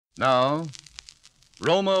Now,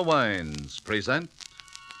 Roma Wines present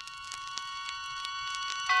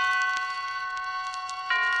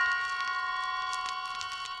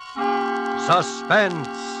Suspense.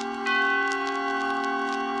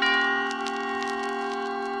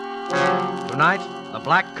 Tonight, The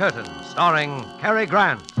Black Curtain, starring Cary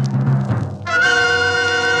Grant.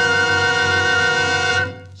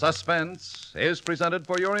 Suspense is presented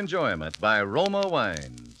for your enjoyment by Roma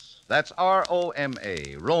Wines. That's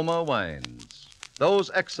R-O-M-A, Roma Wines. Those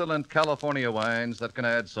excellent California wines that can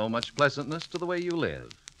add so much pleasantness to the way you live,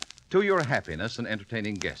 to your happiness in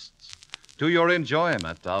entertaining guests, to your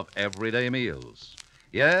enjoyment of everyday meals.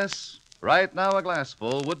 Yes, right now a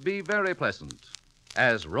glassful would be very pleasant,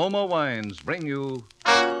 as Roma Wines bring you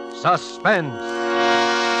Suspense.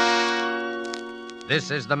 This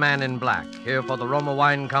is the Man in Black, here for the Roma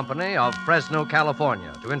Wine Company of Fresno,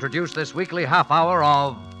 California, to introduce this weekly half hour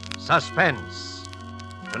of Suspense.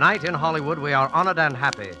 Tonight in Hollywood, we are honored and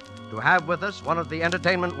happy to have with us one of the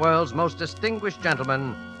entertainment world's most distinguished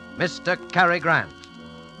gentlemen, Mr. Cary Grant.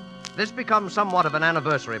 This becomes somewhat of an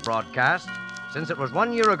anniversary broadcast, since it was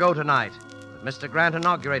 1 year ago tonight that Mr. Grant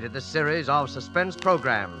inaugurated this series of suspense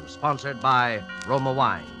programs sponsored by Roma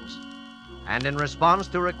Wines. And in response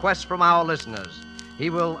to requests from our listeners,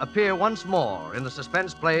 he will appear once more in the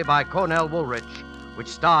suspense play by Cornell Woolrich, which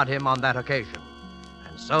starred him on that occasion.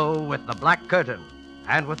 And so, with The Black Curtain,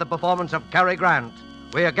 and with the performance of Cary Grant,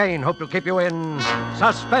 we again hope to keep you in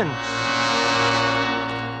suspense.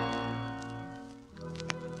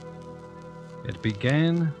 It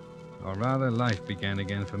began, or rather life began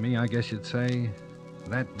again for me, I guess you'd say,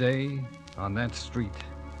 that day on that street.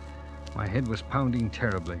 My head was pounding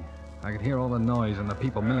terribly. I could hear all the noise and the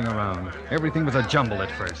people milling around. Everything was a jumble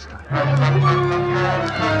at first.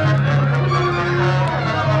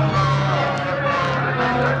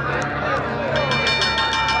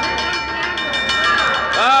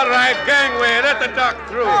 All right, gangway, let the doc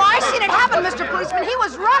through. Oh, I seen it happen, Mr. Policeman. He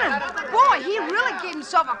was running. Boy, he really gave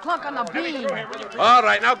himself a clunk on the bean. All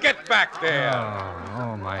right, now get back there.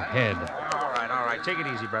 Oh, my head. All right. Take it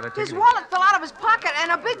easy, brother. Take His it wallet fell out of his pocket,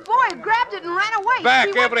 and a big boy grabbed it and ran away. Back,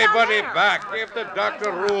 He went down everybody, there. back. Give the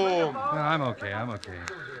doctor room. No, I'm okay.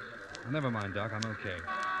 Never mind, Doc, I'm okay.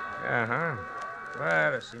 Uh-huh.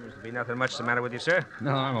 Well, there seems to be nothing much the matter with you, sir.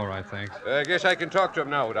 No, I'm all right, thanks. I guess I can talk to him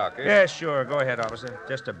now, Doc. Eh? Yeah, sure. Go ahead, officer.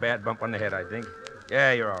 Just a bad bump on the head, I think.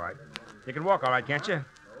 Yeah, you're all right. You can walk all right, can't you?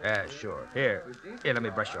 Yeah, sure. Here, let me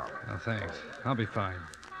brush you off. Oh, thanks. I'll be fine.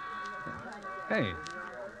 Hey,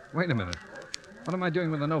 wait a minute. What am I doing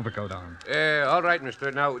with an overcoat on? All right,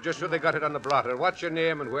 mister. Now, just so they got it on the blotter, what's your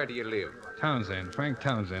name and where do you live? Townsend, Frank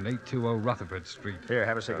Townsend, 820 Rutherford Street. Here,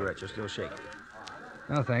 have a cigarette. You're still shaking.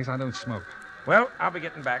 No, thanks. I don't smoke. Well, I'll be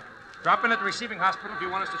getting back. Drop in at the receiving hospital if you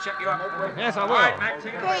want us to check you out. Yes, I will. All right, Mac,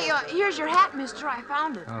 take it away. Hey, here's your hat, mister. I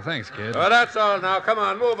found it. Oh, thanks, kid. Oh, that's all now. Come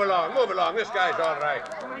on, move along. This guy's all right.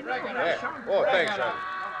 Yeah. Oh, thanks, son.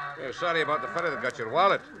 Yeah, sorry about the fella that got your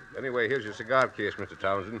wallet. Anyway, here's your cigar case, Mr.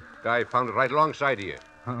 Townsend. Guy found it right alongside of you.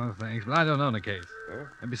 Oh, thanks. But I don't own a case. Huh?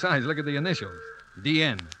 And besides, look at the initials.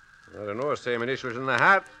 DN. I don't know, same initials in the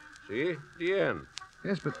hat. See? DN.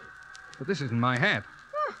 Yes, but this isn't my hat.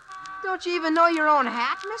 Don't you even know your own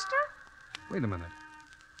hat, mister? Wait a minute.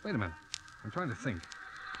 I'm trying to think.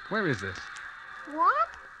 Where is this? What?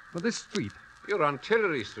 Well, this street. You're on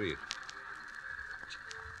Tillery Street.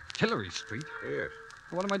 Tillery Street? Yes.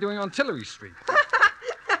 What am I doing on Tillery Street?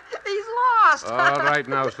 He's lost. All right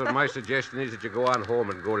now, sir. My suggestion is that you go on home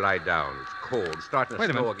and go lie down. It's cold. Starting to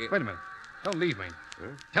snow again. Wait a minute. Don't leave me. Huh?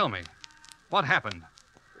 Tell me. What happened?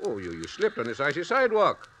 Oh, you slipped on this icy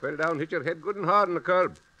sidewalk. Fell down, hit your head good and hard on the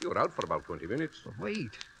curb. You were out for about 20 minutes. But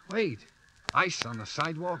wait. Ice on the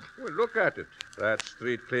sidewalk? Well, look at it. That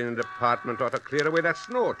street cleaning department ought to clear away that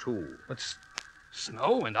snow, too. But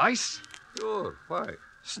snow and ice? Sure. Why?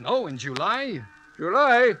 Snow in July?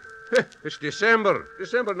 July? It's December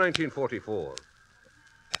 1944.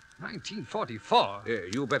 1944? Yeah,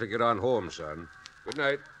 you better get on home, son. Good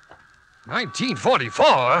night.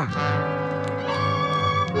 1944?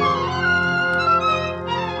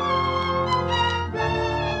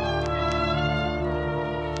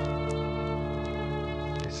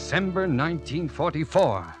 December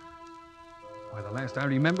 1944. Why, the last I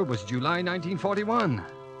remember was July 1941.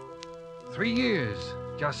 3 years,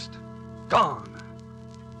 just gone.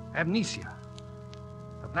 Amnesia.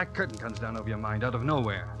 The black curtain comes down over your mind out of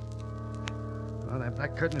nowhere. Well, that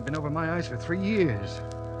black curtain had been over my eyes for 3 years.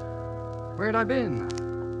 Where had I been?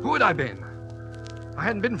 Who had I been? I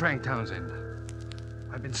hadn't been Frank Townsend.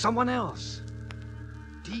 I'd been someone else.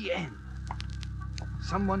 DN.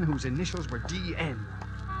 Someone whose initials were DN.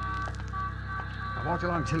 I walked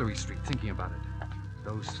along Tillery Street thinking about it.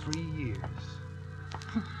 Those 3 years.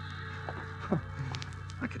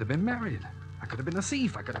 I could have been married. I could have been a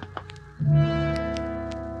thief. I could have...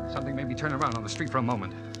 Something made me turn around on the street for a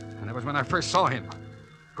moment. And that was when I first saw him.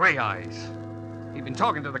 Gray Eyes. He'd been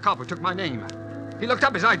talking to the cop who took my name. He looked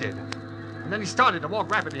up as I did. And then he started to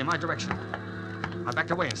walk rapidly in my direction. I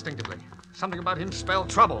backed away instinctively. Something about him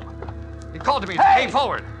spelled trouble. He called to me and came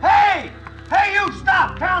forward. Hey! Hey, you!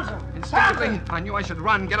 Stop! Townsend! Instinctively, I knew I should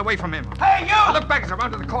run, get away from him. Hey, you! I looked back as I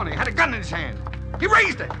rounded the corner. He had a gun in his hand. He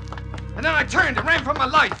raised it. And then I turned and ran for my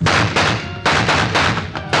life.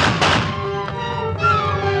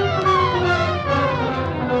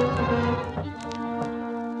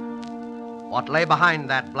 What lay behind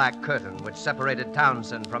that black curtain which separated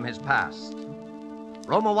Townsend from his past?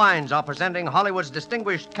 Roma Wines are presenting Hollywood's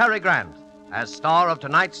distinguished Cary Grant as star of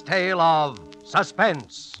tonight's tale of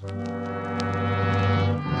Suspense.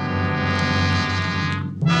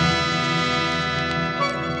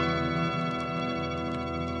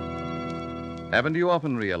 Haven't you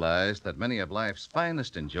often realized that many of life's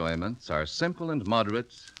finest enjoyments are simple and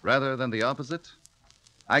moderate rather than the opposite?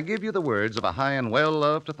 I give you the words of a high and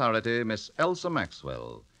well-loved authority, Miss Elsa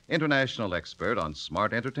Maxwell, international expert on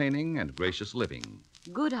smart entertaining and gracious living.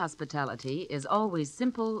 Good hospitality is always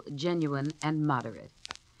simple, genuine, and moderate.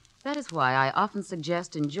 That is why I often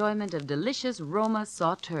suggest enjoyment of delicious Roma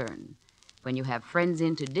Sauterne when you have friends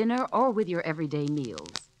in to dinner or with your everyday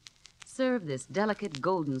meals. Serve this delicate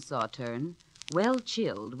golden Sauterne, well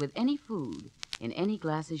chilled with any food in any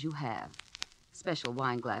glasses you have. Special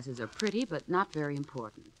wine glasses are pretty, but not very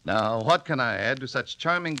important. Now, what can I add to such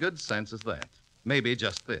charming good sense as that? Maybe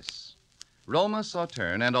just this. Roma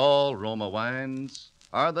Sauterne and all Roma wines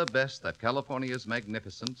are the best that California's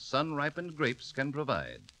magnificent sun-ripened grapes can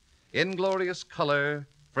provide. In glorious color,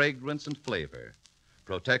 fragrance, and flavor.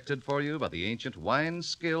 Protected for you by the ancient wine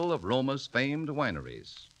skill of Roma's famed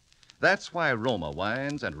wineries. That's why Roma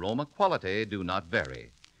wines and Roma quality do not vary,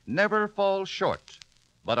 never fall short,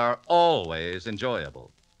 but are always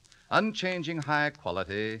enjoyable. Unchanging high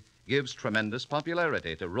quality gives tremendous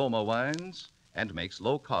popularity to Roma wines and makes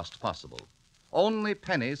low cost possible. Only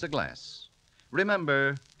pennies a glass.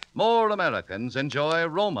 Remember, more Americans enjoy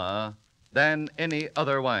Roma than any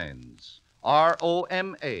other wines.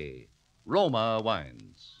 R-O-M-A, Roma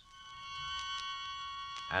Wines.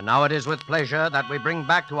 And now it is with pleasure that we bring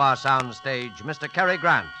back to our soundstage Mr. Cary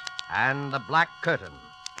Grant and the Black Curtain,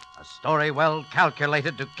 a story well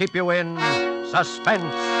calculated to keep you in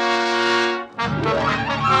suspense.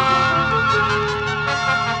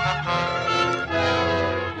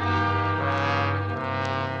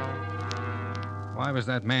 Why was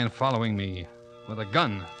that man following me with a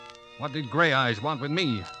gun? What did Gray Eyes want with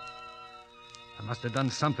me? I must have done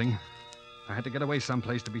something. I had to get away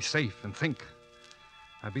someplace to be safe and think.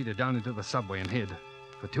 I beat it down into the subway and hid.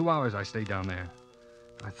 For 2 hours I stayed down there.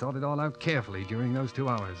 I thought it all out carefully during those 2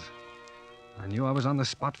 hours. I knew I was on the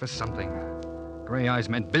spot for something. Gray Eyes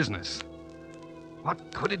meant business.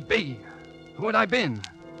 What could it be? Who had I been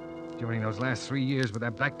during those last 3 years with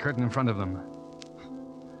that black curtain in front of them?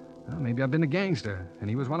 Well, maybe I've been a gangster, and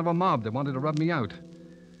he was one of a mob that wanted to rub me out.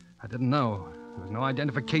 I didn't know. There was no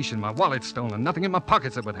identification, my wallet stolen, nothing in my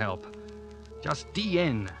pockets that would help. Just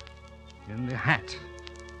DN in the hat,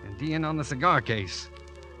 and DN on the cigar case.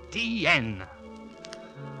 DN.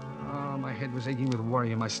 Oh, my head was aching with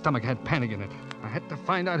worry, and my stomach had panic in it. I had to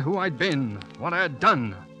find out who I'd been, what I had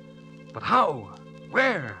done. But how?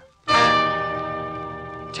 Where?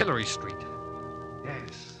 Tillery Street.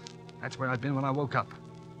 Yes, that's where I'd been when I woke up.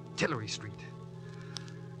 Tillery Street.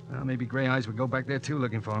 Well, maybe Gray Eyes would go back there, too,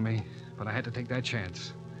 looking for me. But I had to take that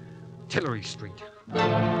chance. Tillery Street.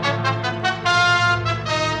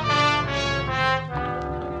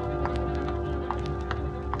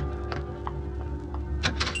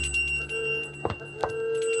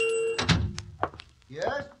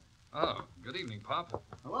 Yes? Oh, good evening, Pop.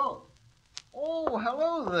 Hello. Oh,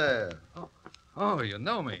 hello there. Oh, you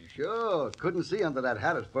know me. Sure. Couldn't see under that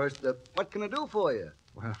hat at first. What can I do for you?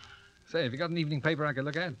 Well, say, have you got an evening paper I could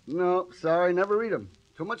look at? No, sorry, never read 'em.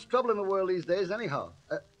 Too much trouble in the world these days, anyhow.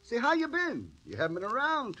 Say, how you been? You haven't been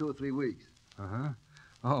around 2 or 3 weeks. Uh-huh.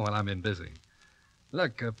 Oh, well, I've been busy.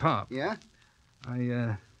 Look, Pop. Yeah?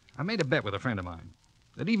 I made a bet with a friend of mine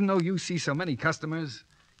that even though you see so many customers,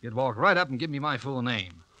 you'd walk right up and give me my full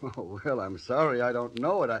name. Oh, well, I'm sorry. I don't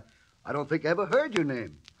know it. I don't think I ever heard your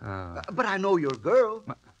name. Oh. But I know your girl.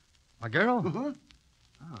 My girl? Uh-huh.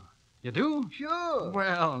 Oh, you do? Sure.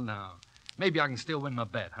 Well, now, maybe I can still win my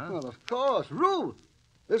bet, huh? Well, of course. Ruth.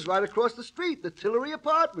 This right across the street, the Tillery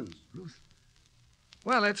Apartments. Ruth?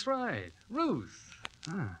 Well, that's right. Ruth.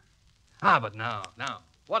 Ah, but now.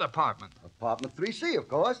 What apartment? Apartment 3C, of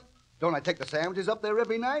course. Don't I take the sandwiches up there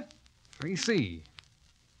every night? 3C.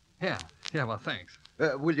 Yeah, well, thanks.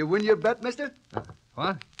 Will you win your bet, mister?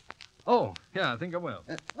 What? Oh, yeah, I think I will.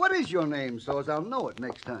 What is your name, so as I'll know it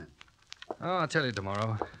next time? Oh, I'll tell you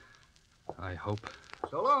tomorrow. I hope.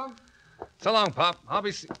 So long. So long, Pop. I'll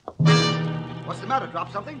be... What's the matter?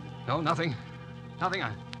 Drop something? No, nothing. Nothing.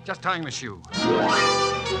 I'm just tying my shoe.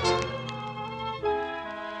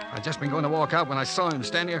 I'd just been going to walk out when I saw him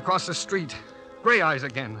standing across the street. Gray eyes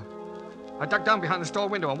again. I ducked down behind the store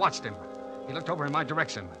window and watched him. He looked over in my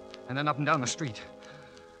direction, and then up and down the street.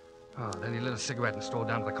 Oh, then he lit a cigarette and strolled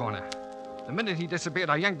down to the corner. The minute he disappeared,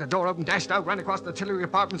 I yanked the door open, dashed out, ran across the Tillery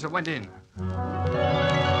apartments, and went in.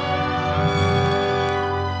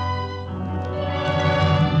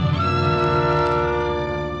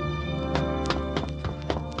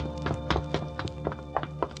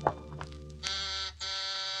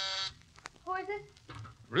 Who is it?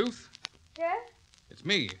 Ruth? Yes? It's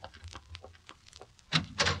me.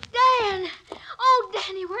 Dan! Oh,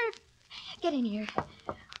 Danny, where... Get in here.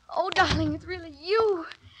 Oh, darling, it's really you.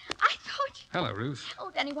 I thought... Hello, Ruth.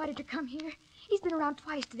 Oh, Danny, why did you come here? He's been around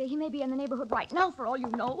twice today. He may be in the neighborhood right now, for all you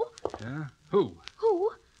know. Yeah? Who?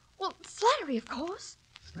 Who? Well, Slattery, of course.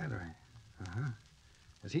 Slattery. Uh-huh.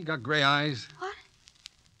 Has he got gray eyes? What?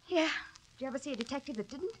 Yeah. Did you ever see a detective that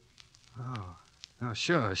didn't? Oh,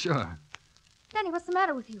 sure. Danny, what's the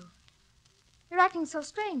matter with you? You're acting so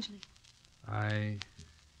strangely. I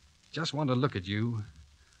just want to look at you.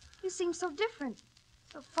 You seem so different,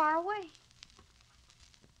 so far away.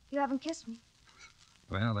 You haven't kissed me.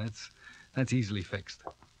 Well, that's easily fixed.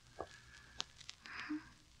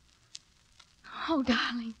 Oh,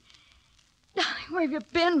 darling. Darling, where have you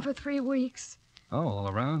been for 3 weeks? Oh, all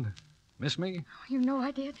around? Miss me? Oh, you know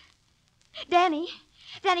I did. Danny,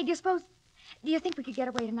 do you think we could get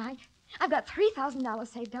away tonight? I've got $3,000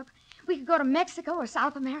 saved up. We could go to Mexico or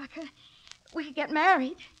South America. We could get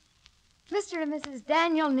married. Mr. and Mrs.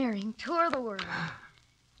 Daniel Nearing, tour the world.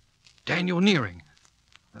 Daniel Nearing.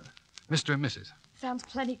 Mr. and Mrs. Sounds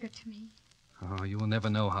plenty good to me. Oh, you will never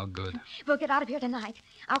know how good. We'll get out of here tonight.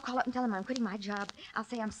 I'll call up and tell them I'm quitting my job. I'll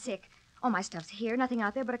say I'm sick. All my stuff's here. Nothing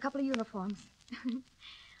out there but a couple of uniforms.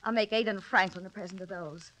 I'll make Ada and Franklin a present of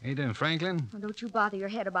those. Ada and Franklin? Well, don't you bother your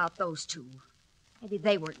head about those two. Maybe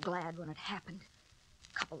they weren't glad when it happened.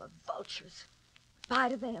 A couple of vultures. Bye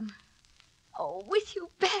to them. Oh, with you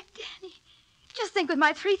back, Danny. Just think with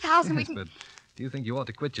my $3,000 we can... But do you think you ought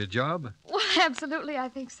to quit your job? Well, absolutely, I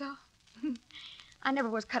think so. I never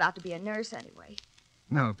was cut out to be a nurse anyway.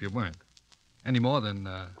 No, if you weren't. Any more than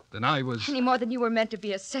I was... Any more than you were meant to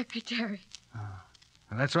be a secretary.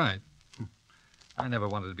 That's right. I never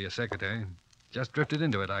wanted to be a secretary. Just drifted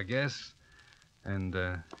into it, I guess. And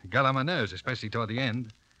got on my nerves, especially toward the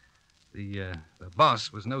end. The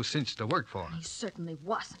boss was no cinch to work for. He certainly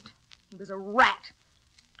wasn't. He was a rat.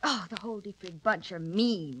 Oh, the whole Dietrich bunch are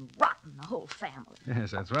mean, rotten, the whole family.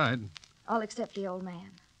 Yes, that's right. All except the old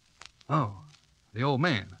man. Oh, the old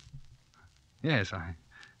man. Yes, I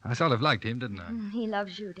sort of liked him, didn't I? He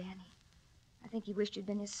loves you, Danny. I think he wished you'd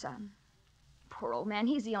been his son. Poor old man.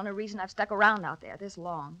 He's the only reason I've stuck around out there this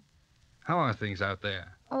long. How are things out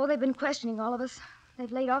there? Oh, they've been questioning all of us.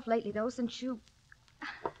 They've laid off lately, though, since you...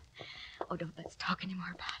 Oh, don't let's talk any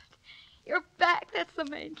more about it. You're back. That's the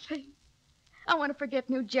main thing. I want to forget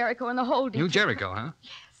New Jericho and the whole deal. New Jericho, huh?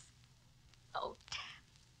 Yes. Oh,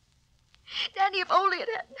 Danny, if only it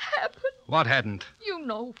hadn't happened. What hadn't? You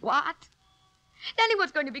know what. Danny,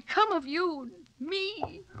 what's going to become of you and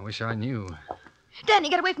me? I wish I knew. Danny,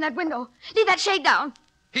 get away from that window. Leave that shade down.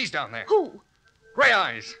 He's down there. Who? Gray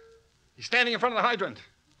eyes. He's standing in front of the hydrant.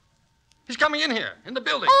 He's coming in here, in the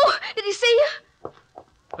building. Oh, did he see you?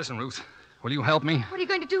 Listen, Ruth, will you help me? What are you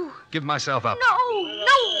going to do? Give myself up. No.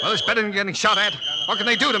 Well, it's better than getting shot at. What can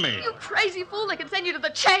they do to me? You crazy fool. They can send you to the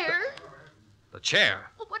chair. The chair?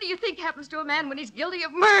 Well, what do you think happens to a man when he's guilty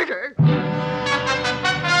of murder?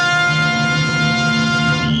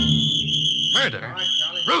 Murder?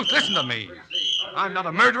 Ruth, listen to me. I'm not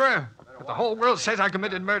a murderer. If the whole world says I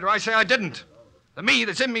committed murder, I say I didn't. The me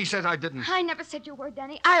that's in me says I didn't. I never said your word,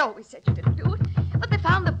 Danny. I always said you didn't do it. But they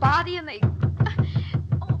found the body and they...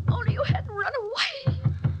 only you hadn't run away.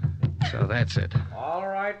 So that's it. All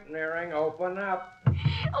right, Nearing, open up.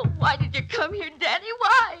 Oh, why did you come here, Danny?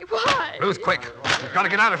 Why? Ruth, quick. We've got to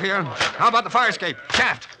get out of here. How about the fire escape?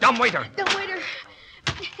 Shaft, dumb waiter. Dumb waiter.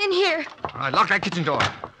 In here. All right, lock that kitchen door.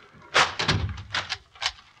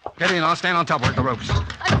 Get in. I'll stand on top with the ropes.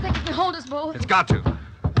 I don't think it can hold us both. It's got to.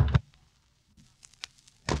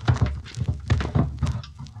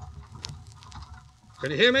 Can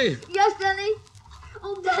you hear me? Yes, Danny.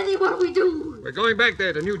 Oh, Danny, what do we do? We're going back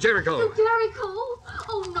there to New Jericho. To Jericho?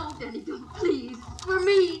 Oh, no, Danny, don't, please. For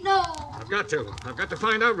me, no. I've got to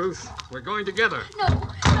find out, Ruth. We're going together. No.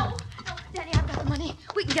 Danny, I've got the money.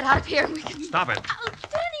 We can get out of here and we can... Stop it. Oh,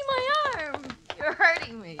 Danny, my arm. You're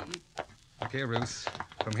hurting me. Look here, Ruth.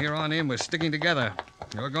 From here on in, we're sticking together.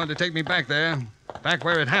 You're going to take me back there. Back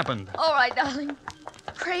where it happened. All right, darling.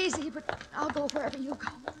 Crazy, but I'll go wherever you go.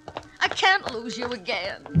 I can't lose you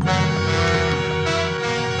again.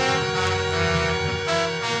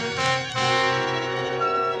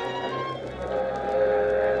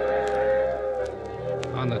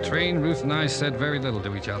 On the train, Ruth and I said very little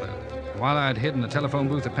to each other. While I had hid in the telephone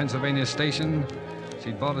booth at Pennsylvania Station,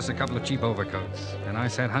 she'd bought us a couple of cheap overcoats, and I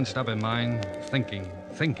sat hunched up in mine, thinking.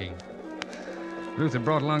 Ruth had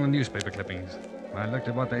brought along the newspaper clippings. I looked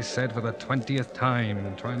at what they said for the 20th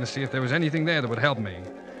time, trying to see if there was anything there that would help me.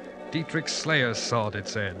 Dietrich Slayer sought, it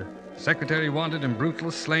said. Secretary wanted in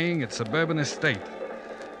brutal slaying at suburban estate.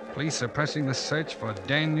 Police are pressing the search for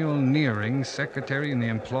Daniel Nearing, secretary in the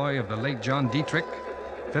employ of the late John Dietrich,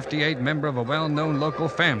 58, member of a well-known local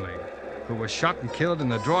family, who was shot and killed in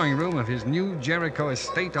the drawing room of his New Jericho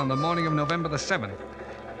estate on the morning of November the 7th.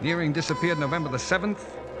 Nearing disappeared November the 7th,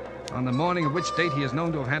 on the morning of which date he is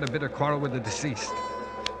known to have had a bitter quarrel with the deceased.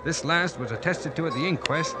 This last was attested to at the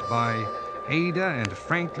inquest by Ada and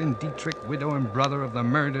Franklin Dietrich, widow and brother of the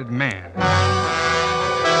murdered man.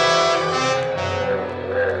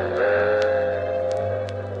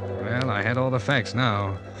 Well, I had all the facts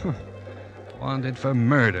now. Wanted for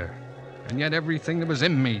murder. And yet everything that was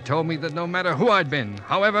in me told me that no matter who I'd been,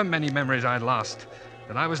 however many memories I'd lost,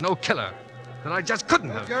 that I was no killer, that I just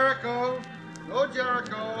couldn't have. Jericho! No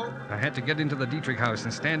Jericho! I had to get into the Dietrich house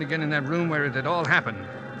and stand again in that room where it had all happened.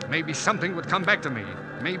 Maybe something would come back to me.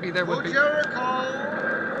 Maybe there would be... Jericho!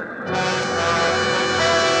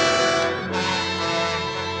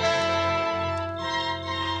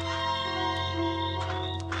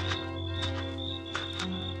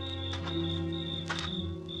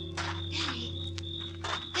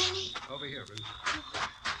 Danny! Over here, Ruth.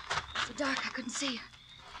 It's so dark, I couldn't see you.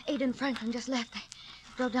 Ada and Franklin just left. They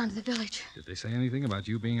drove down to the village. Did they say anything about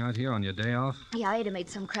you being out here on your day off? Yeah, Ada made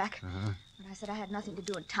some crack. Uh-huh. But I said I had nothing to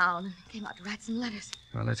do in town and came out to write some letters.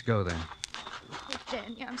 Well, let's go then. Oh,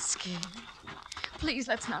 Danny, I'm scared. Please,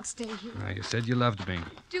 let's not stay here. Now, you said you loved me.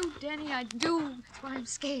 Do, Danny, I do. That's why I'm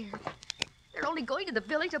scared. They're only going to the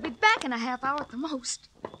village. They'll be back in a half hour at the most.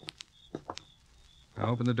 Now,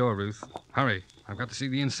 open the door, Ruth. Hurry. I've got to see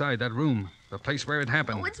the inside, that room, the place where it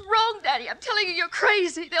happened. Oh, it's wrong, Daddy. I'm telling you, you're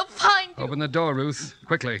crazy. They'll find you. Open the door, Ruth.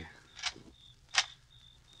 Quickly.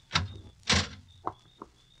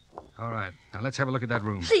 All right. Now, let's have a look at that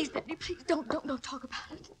room. Please, Daddy, please, don't talk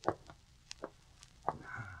about it.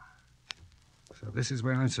 So this is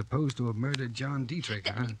where I'm supposed to have murdered John Dietrich,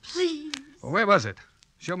 Daddy, huh? please. Well, where was it?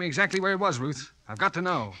 Show me exactly where it was, Ruth. I've got to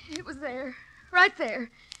know. It was there. Right there.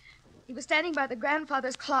 He was standing by the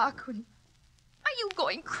grandfather's clock when... Are you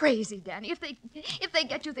going crazy, Danny? If they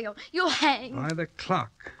get you, you'll hang. By the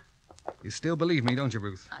clock. You still believe me, don't you,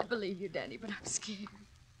 Ruth? I believe you, Danny, but I'm scared.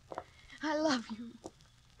 I love you.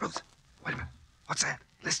 Ruth, wait a minute. What's that?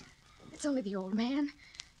 Listen. It's only the old man.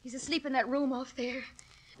 He's asleep in that room off there.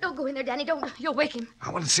 Don't go in there, Danny. Don't. You'll wake him. I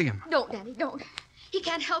want to see him. Don't, Danny, don't. He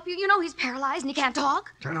can't help you. You know he's paralyzed and he can't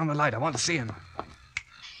talk. Turn on the light. I want to see him.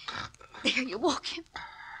 There, you woke him.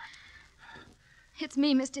 It's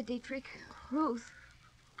me, Mr. Dietrich. Ruth.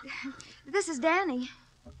 This is Danny.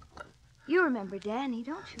 You remember Danny,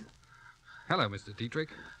 don't you? Hello, Mr. Dietrich.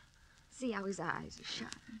 See how his eyes are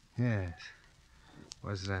shining. Yes.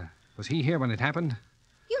 Was he here when it happened?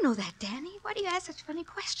 You know that, Danny. Why do you ask such funny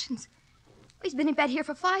questions? He's been in bed here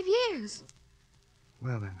for 5 years.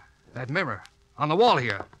 Well, then, that mirror on the wall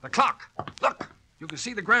here, the clock. Look, you can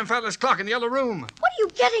see the grandfather's clock in the other room. What are you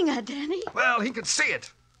getting at, Danny? Well, he could see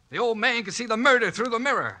it. The old man could see the murder through the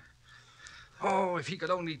mirror. Oh, if he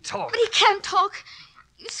could only talk. But he can't talk.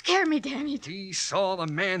 You scare me, Danny. He saw the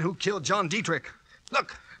man who killed John Dietrich.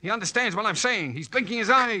 Look, he understands what I'm saying. He's blinking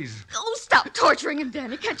his eyes. Oh, stop torturing him,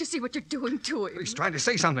 Danny. Can't you see what you're doing to him? He's trying to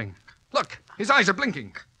say something. Look, his eyes are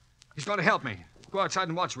blinking. He's going to help me. Go outside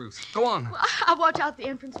and watch, Ruth. Go on. Well, I'll watch out the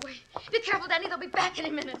entranceway. Be careful, Danny. They'll be back in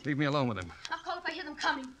a minute. Leave me alone with him. I'll call if I hear them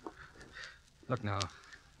coming. Look now.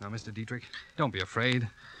 Now, Mr. Dietrich, don't be afraid.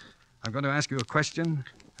 I'm going to ask you a question,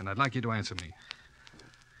 and I'd like you to answer me.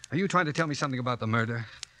 Are you trying to tell me something about the murder?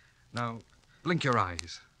 Now, blink your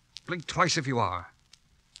eyes. Blink twice if you are.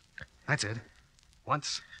 That's it.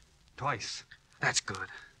 Once, twice. That's good.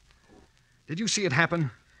 Did you see it happen?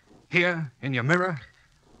 Here, in your mirror?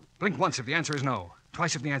 Blink once if the answer is no.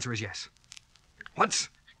 Twice if the answer is yes. Once,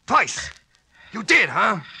 twice. You did,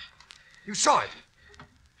 huh? You saw it.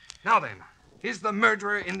 Now then, is the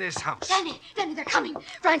murderer in this house? Danny, they're coming.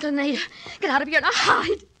 Franklin and Ada, get out of here now.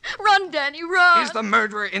 Hide. Run, Danny, run. Is the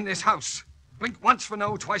murderer in this house? Blink once for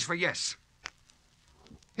no, twice for yes.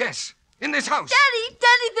 Yes, in this house. Danny,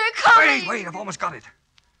 they're coming. Wait, I've almost got it.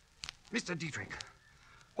 Mr. Dietrich,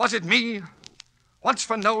 was it me? Once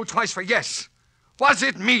for no, twice for yes. Was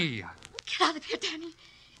it me? Get out of here, Danny.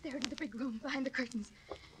 They're in the big room behind the curtains.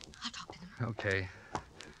 I'll talk to them. Okay.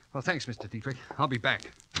 Well, thanks, Mr. Dietrich. I'll be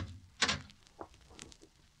back.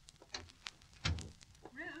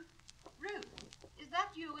 Ruth, is that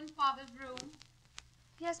you in Father's room?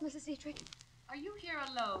 Yes, Mrs. Dietrich. Are you here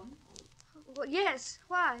alone? Well, yes.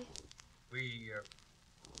 Why? We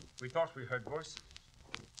thought we heard voices.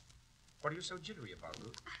 What are you so jittery about,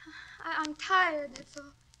 Ruth? I'm tired, that's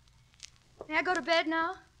all. May I go to bed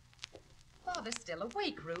now? Father's still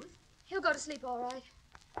awake, Ruth. He'll go to sleep all right.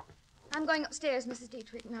 I'm going upstairs, Mrs.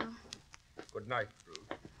 Dietrich, now. Good night,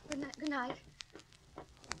 Ruth. Good night.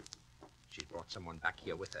 She's brought someone back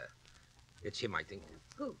here with her. It's him, I think.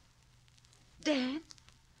 Who? Dan?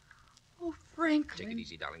 Oh, Franklin. Take it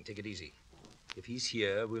easy, darling. Take it easy. If he's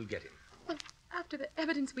here, we'll get him. Well, after the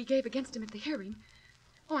evidence we gave against him at the hearing,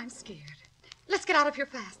 I'm scared. Let's get out of here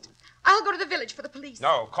fast. I'll go to the village for the police.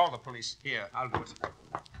 No, call the police. Here, I'll do it.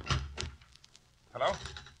 Hello?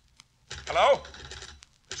 Hello?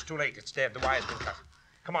 It's too late. It's dead. The wire's been cut.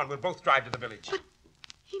 Come on, we'll both drive to the village. But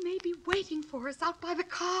he may be waiting for us out by the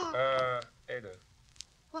car. Ada.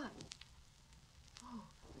 What? Oh.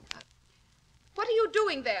 What are you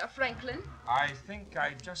doing there, Franklin? I think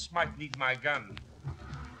I just might need my gun.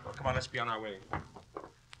 Well, come on, let's be on our way.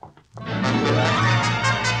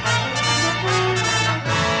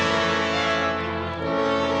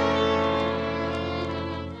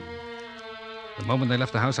 The moment they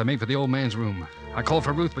left the house, I made for the old man's room. I called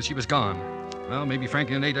for Ruth, but she was gone. Well, maybe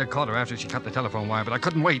Frankie and Ada caught her after she cut the telephone wire, but I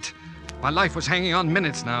couldn't wait. My life was hanging on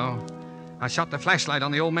minutes now. I shot the flashlight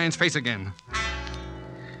on the old man's face again.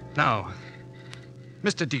 Now,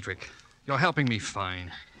 Mr. Dietrich, you're helping me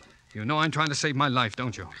fine. You know I'm trying to save my life,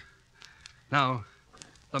 don't you? Now,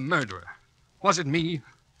 the murderer. Was it me?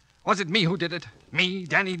 Was it me who did it? Me,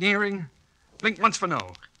 Danny Nearing? Blink once for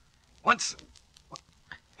no. Once?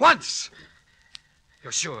 Once!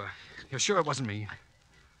 You're sure? You're sure it wasn't me?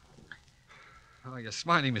 Oh, you're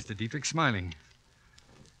smiling, Mr. Dietrich, smiling.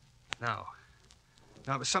 Now,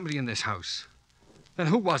 it was somebody in this house. Then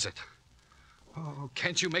who was it? Oh,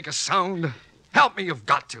 can't you make a sound? Help me, you've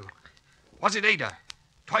got to. Was it Ada?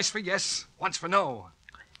 Twice for yes, once for no.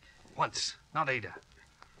 Once, not Ada.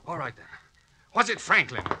 All right, then. Was it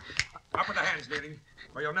Franklin? Up with the hands, Nearing,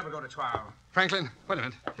 or you'll never go to trial. Franklin, wait a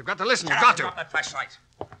minute. You've got to listen. Get You've out got and to. drop that flashlight.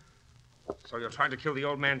 So you're trying to kill the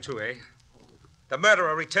old man, too, eh? The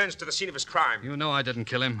murderer returns to the scene of his crime. You know I didn't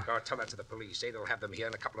kill him. Go tell that to the police. Ada'll have them here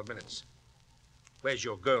in a couple of minutes. Where's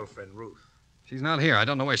your girlfriend, Ruth? She's not here. I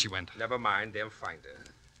don't know where she went. Never mind. They'll find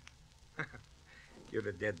her. You're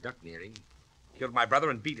the dead duck, Nearing. Killed my brother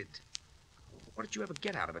and beat it. What did you ever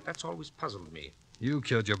get out of it? That's always puzzled me. You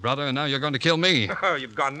killed your brother, and now you're going to kill me. Oh,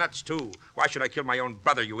 you've gone nuts, too. Why should I kill my own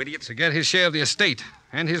brother, you idiot? To get his share of the estate,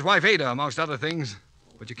 and his wife Ada, amongst other things.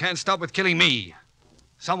 But you can't stop with killing me.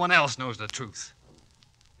 Someone else knows the truth.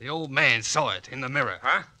 The old man saw it in the mirror.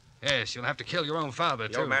 Huh? Yes, you'll have to kill your own father,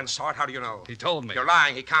 too. The old man saw it? How do you know? He told me. You're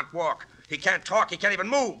lying. He can't walk. He can't talk. He can't even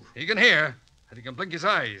move. He can hear, and he can blink his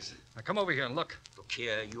eyes. Now, come over here and look. Look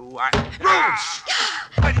here, you... Rose!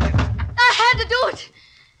 I had to do it.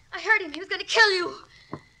 I heard him. He was going to kill you.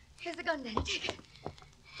 Here's the gun, Danny. Take it.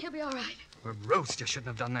 He'll be all right. Well, Rose, you shouldn't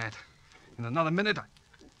have done that. In another minute,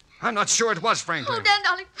 I'm not sure it was Franklin. Oh, Dan,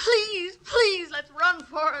 darling, please, let's run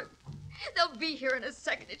for it. They'll be here in a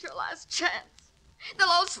second. It's your last chance. They'll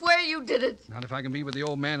all swear you did it. Not if I can be with the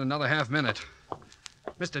old man another half minute.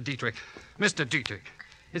 Mr. Dietrich,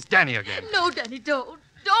 it's Danny again. No, Danny, don't.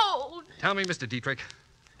 Tell me, Mr. Dietrich,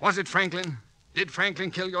 was it Franklin? Did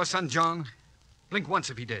Franklin kill your son, John? Blink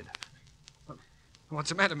once if he did. What's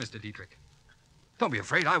the matter, Mr. Dietrich? Don't be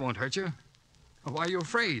afraid. I won't hurt you. Why are you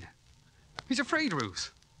afraid? He's afraid,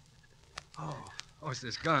 Ruth. Oh, it's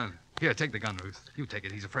this gun. Here, take the gun, Ruth. You take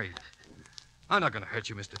it. He's afraid. I'm not going to hurt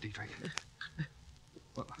you, Mr. Dietrich.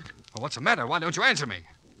 Well, what's the matter? Why don't you answer me?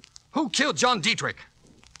 Who killed John Dietrich?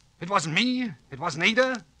 It wasn't me. It wasn't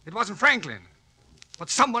Ada. It wasn't Franklin. But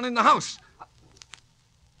someone in the house.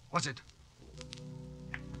 Was it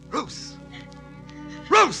Ruth?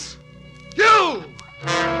 Ruth! You!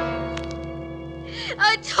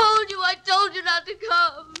 I told you not to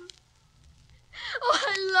come. Oh,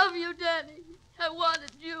 I love you, Danny. I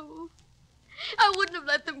wanted you. I wouldn't have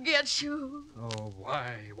let them get you. Oh,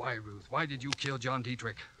 why? Why, Ruth? Why did you kill John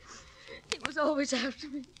Dietrich? He was always after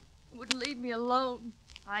me. He wouldn't leave me alone.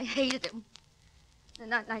 I hated him.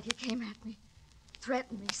 And that night he came at me,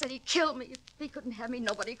 threatened me, said he'd kill me. If he couldn't have me,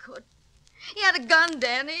 nobody could. He had a gun,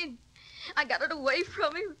 Danny. I got it away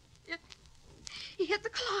from him. He hit the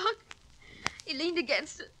clock. He leaned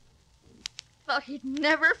against it. Thought he'd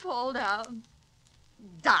never fall down.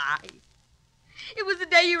 Die. It was the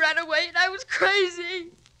day you ran away, and I was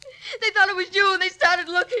crazy. They thought it was you, and they started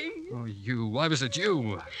looking. Oh, you. Why was it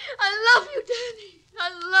you? I love you, Danny. I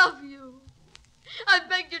love you. I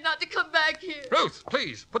begged you not to come back here. Ruth,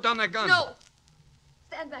 please, put down that gun. No.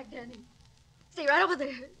 Stand back, Danny. Stay right over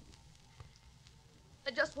there.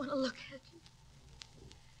 I just want to look at you.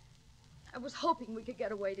 I was hoping we could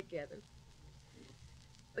get away together.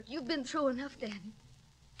 But you've been through enough, Danny.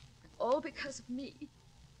 All because of me.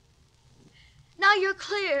 Now you're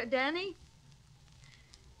clear, Danny.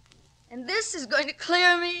 And this is going to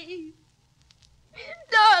clear me.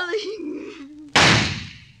 Darling.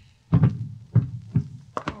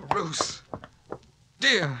 Oh, Ruth.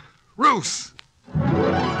 Dear Ruth.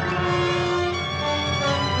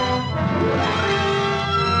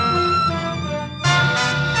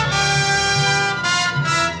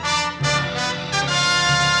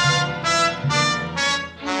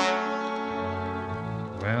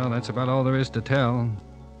 Well, that's about all there is to tell.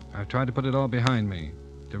 I've tried to put it all behind me,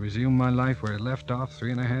 to resume my life where it left off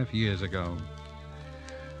 3.5 years ago.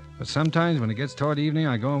 But sometimes when it gets toward evening,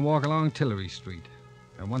 I go and walk along Tillery Street.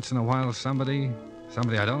 And once in a while, somebody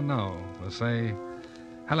I don't know, will say,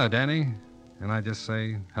 "Hello, Danny." And I just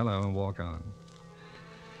say, "Hello," and walk on.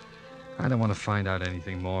 I don't want to find out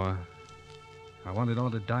anything more. I want it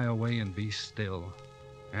all to die away and be still.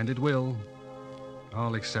 And it will,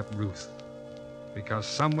 all except Ruth. Because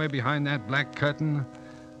somewhere behind that black curtain,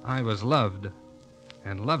 I was loved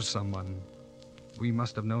and loved someone. We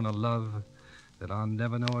must have known a love that I'll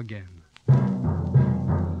never know again.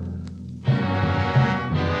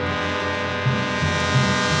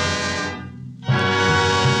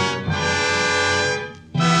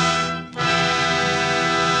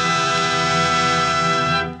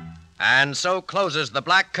 And so closes The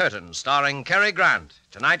Black Curtain, starring Cary Grant.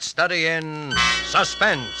 Tonight's study in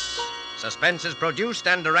Suspense. Suspense is produced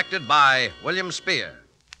and directed by William Spear.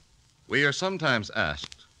 We are sometimes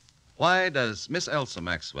asked, why does Miss Elsa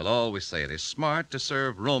Maxwell always say it is smart to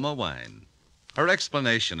serve Roma wine? Her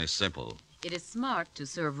explanation is simple. It is smart to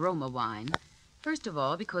serve Roma wine, first of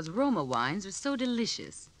all, because Roma wines are so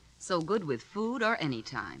delicious, so good with food or any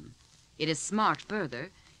time. It is smart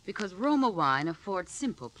further because Roma wine affords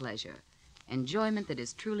simple pleasure, enjoyment that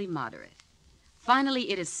is truly moderate.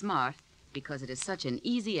 Finally, it is smart because it is such an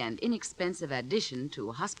easy and inexpensive addition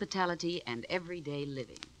to hospitality and everyday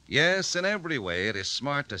living. Yes, in every way, it is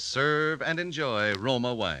smart to serve and enjoy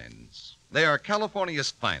Roma wines. They are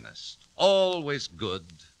California's finest, always good,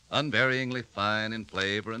 unvaryingly fine in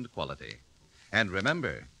flavor and quality. And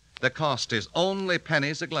remember, the cost is only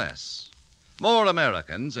pennies a glass. More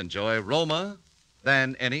Americans enjoy Roma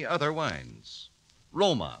than any other wines.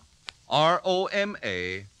 Roma,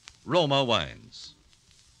 R-O-M-A, Roma Wines.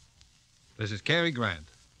 This is Cary Grant.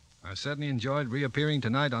 I certainly enjoyed reappearing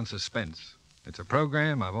tonight on Suspense. It's a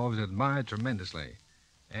program I've always admired tremendously,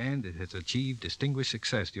 and it has achieved distinguished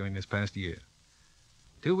success during this past year.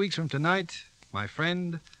 2 weeks from tonight, my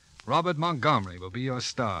friend Robert Montgomery will be your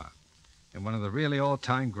star in one of the really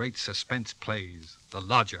all-time great suspense plays, The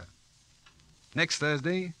Lodger. Next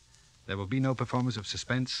Thursday, there will be no performance of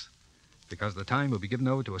Suspense because the time will be given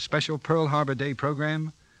over to a special Pearl Harbor Day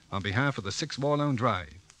program on behalf of the 6th War Loan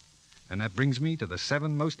Drive. And that brings me to the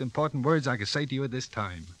 7 most important words I can say to you at this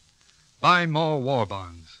time. Buy more war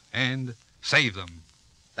bonds and save them.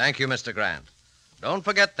 Thank you, Mr. Grant. Don't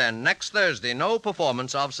forget then, next Thursday, no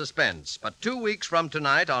performance of Suspense. But 2 weeks from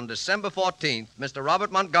tonight, on December 14th, Mr.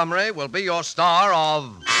 Robert Montgomery will be your star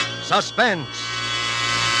of Suspense.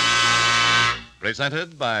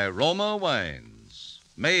 Presented by Roma Wines.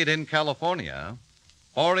 Made in California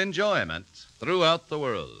for enjoyment throughout the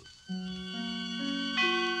world.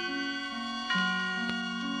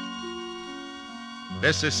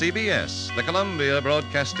 This is CBS, the Columbia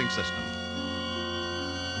Broadcasting System.